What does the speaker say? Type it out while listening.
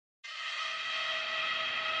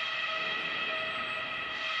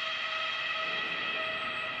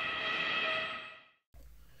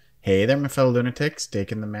Hey there, my fellow lunatics,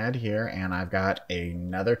 Dakon the Mad here, and I've got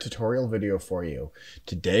another tutorial video for you.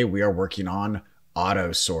 Today we are working on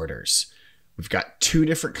auto sorters. We've got two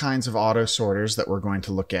different kinds of auto sorters that we're going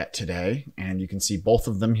to look at today, and you can see both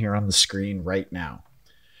of them here on the screen right now.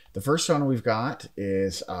 The first one we've got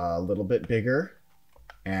is a little bit bigger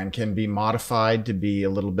and can be modified to be a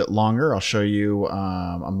little bit longer. I'll show you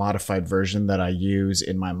a modified version that I use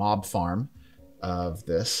in my mob farm of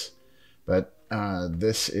this, but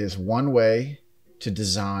this is one way to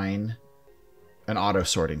design an auto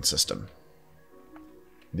sorting system.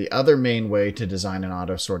 The other main way to design an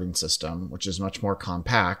auto sorting system, which is much more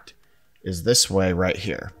compact, is this way right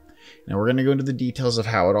here. Now we're going to go into the details of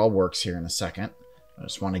how it all works here in a second. I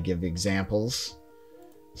just want to give examples.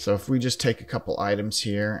 So if we just take a couple items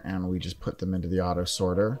here and we just put them into the auto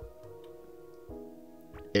sorter,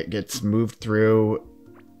 it gets moved through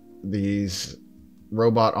these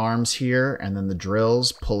robot arms here, and then the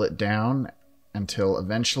drills pull it down until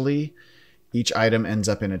eventually each item ends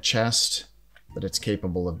up in a chest that it's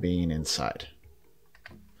capable of being inside.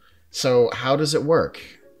 So how does it work?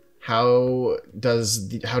 How do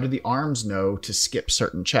the arms know to skip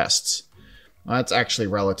certain chests? Well, that's actually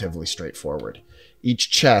relatively straightforward. Each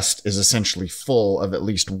chest is essentially full of at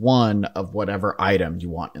least one of whatever item you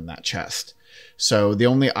want in that chest. So the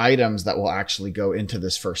only items that will actually go into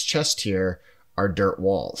this first chest here are dirt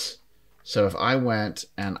walls. So if I went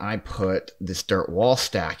and I put this dirt wall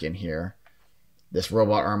stack in here, this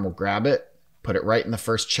robot arm will grab it, put it right in the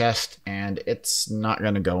first chest, and it's not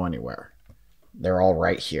going to go anywhere. They're all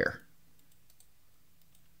right here.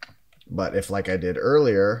 But if, like I did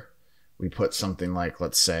earlier, we put something like,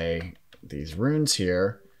 let's say, these runes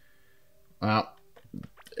here, well,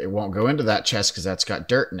 it won't go into that chest because that's got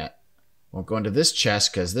dirt in it. Won't go into this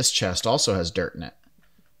chest because this chest also has dirt in it.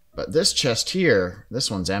 But this chest here,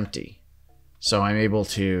 this one's empty. So I'm able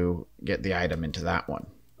to get the item into that one.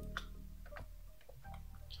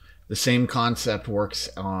 The same concept works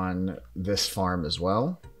on this farm as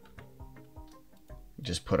well.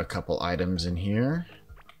 Just put a couple items in here.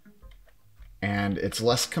 And it's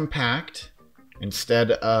less compact.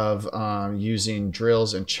 Instead of using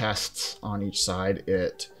drills and chests on each side,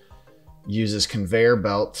 it uses conveyor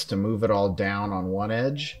belts to move it all down on one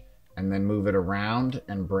edge and then move it around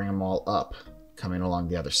and bring them all up, coming along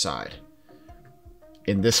the other side.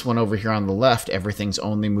 In this one over here on the left, everything's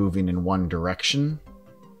only moving in one direction,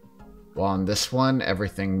 while in this one,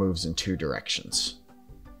 everything moves in two directions.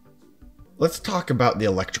 Let's talk about the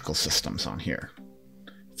electrical systems on here.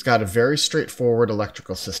 It's got a very straightforward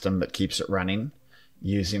electrical system that keeps it running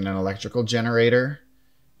using an electrical generator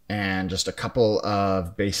and just a couple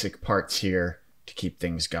of basic parts here to keep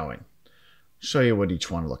things going. Show you what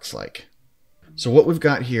each one looks like. So what we've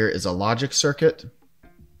got here is a logic circuit,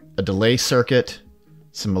 a delay circuit,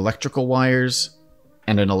 some electrical wires,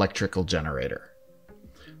 and an electrical generator.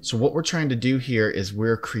 So what we're trying to do here is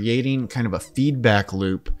we're creating kind of a feedback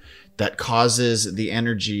loop that causes the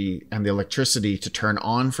energy and the electricity to turn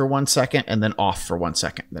on for 1 second and then off for 1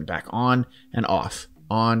 second, then back on and off,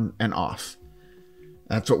 on and off.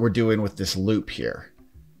 That's what we're doing with this loop here.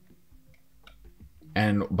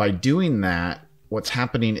 And by doing that, what's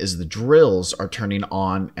happening is the drills are turning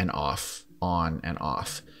on and off, on and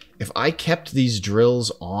off. If I kept these drills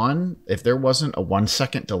on, if there wasn't a 1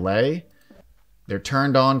 second delay, they're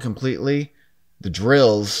turned on completely, the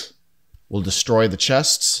drills will destroy the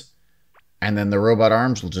chests, and then the robot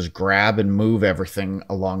arms will just grab and move everything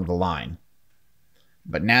along the line.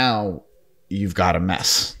 But now you've got a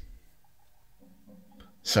mess.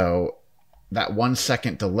 So that 1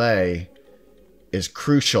 second delay is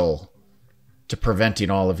crucial to preventing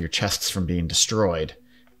all of your chests from being destroyed,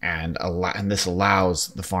 and this allows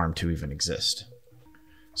the farm to even exist.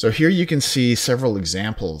 So here you can see several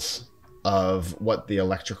examples of what the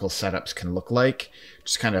electrical setups can look like,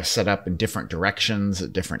 just kind of set up in different directions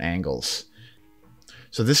at different angles.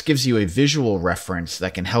 So this gives you a visual reference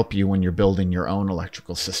that can help you when you're building your own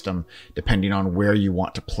electrical system, depending on where you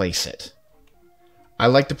want to place it. I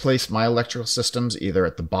like to place my electrical systems either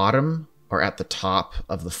at the bottom or at the top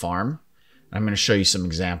of the farm. I'm going to show you some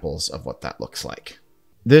examples of what that looks like.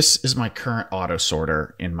 This is my current auto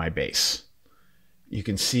sorter in my base. You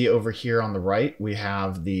can see over here on the right, we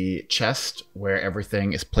have the chest where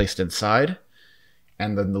everything is placed inside,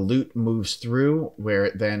 and then the loot moves through where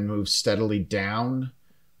it then moves steadily down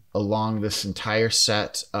along this entire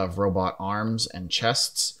set of robot arms and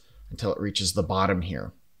chests until it reaches the bottom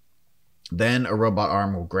here. Then a robot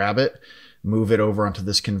arm will grab it, move it over onto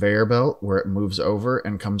this conveyor belt where it moves over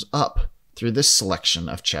and comes up through this selection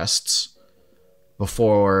of chests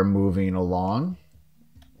before moving along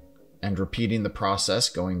and repeating the process,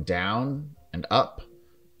 going down and up,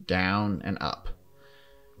 down and up.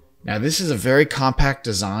 Now this is a very compact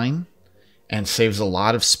design and saves a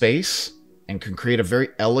lot of space and can create a very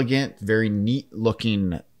elegant, very neat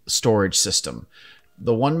looking storage system.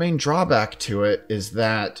 The one main drawback to it is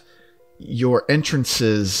that your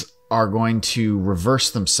entrances are going to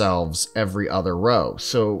reverse themselves every other row.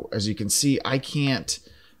 So as you can see, I can't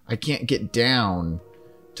get down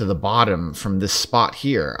to the bottom from this spot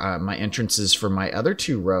here. My entrances for my other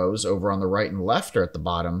 2 rows over on the right and left are at the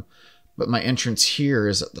bottom, but my entrance here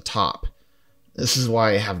is at the top. This is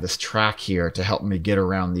why I have this track here to help me get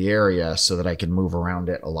around the area so that I can move around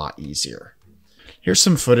it a lot easier. Here's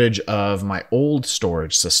some footage of my old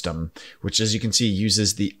storage system, which as you can see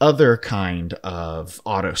uses the other kind of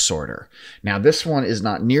auto sorter. Now this one is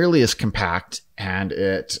not nearly as compact and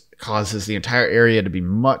it causes the entire area to be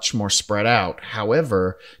much more spread out.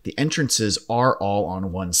 However, the entrances are all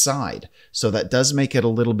on one side. So that does make it a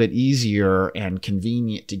little bit easier and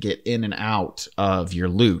convenient to get in and out of your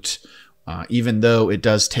loot, even though it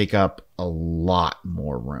does take up a lot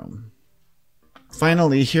more room.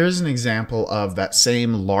 Finally, here's an example of that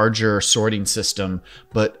same larger sorting system,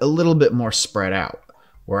 but a little bit more spread out,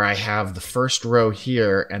 where I have the first row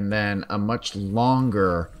here and then a much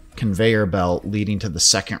longer conveyor belt leading to the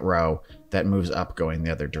second row that moves up going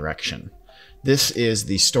the other direction. This is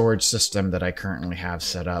the storage system that I currently have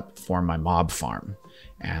set up for my mob farm,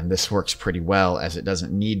 and this works pretty well as it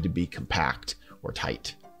doesn't need to be compact or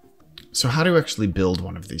tight. So how to actually build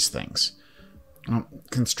one of these things? Well,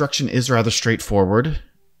 construction is rather straightforward,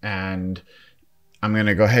 and I'm going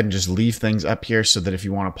to go ahead and just leave things up here so that if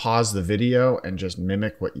you want to pause the video and just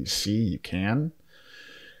mimic what you see, you can.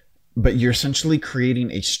 But you're essentially creating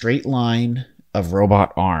a straight line of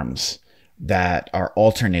robot arms that are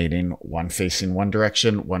alternating, one facing one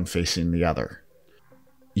direction, one facing the other.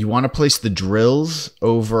 You want to place the drills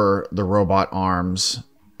over the robot arms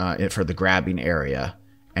for the grabbing area,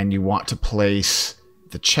 and you want to place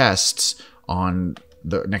the chests on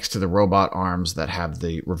next to the robot arms that have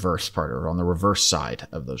the reverse part, or on the reverse side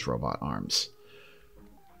of those robot arms.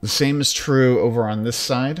 The same is true over on this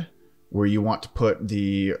side, where you want to put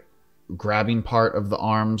the grabbing part of the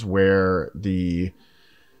arms where the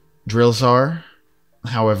drills are.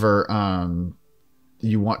 However,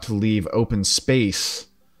 you want to leave open space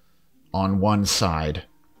on one side.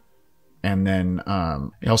 And then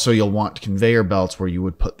also you'll want conveyor belts where you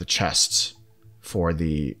would put the chests for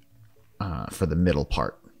the middle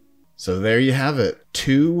part. So there you have it.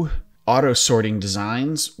 2 auto sorting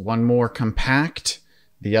designs, one more compact,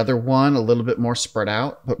 the other one a little bit more spread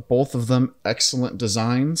out, but both of them excellent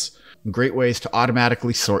designs. Great ways to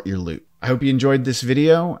automatically sort your loot. I hope you enjoyed this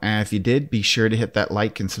video, and if you did, be sure to hit that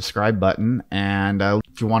like and subscribe button. And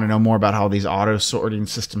if you want to know more about how these auto sorting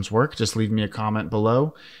systems work, just leave me a comment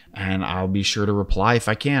below, and I'll be sure to reply if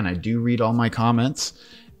I can. I do read all my comments,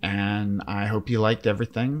 and I hope you liked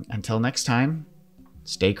everything. Until next time,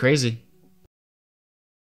 stay crazy.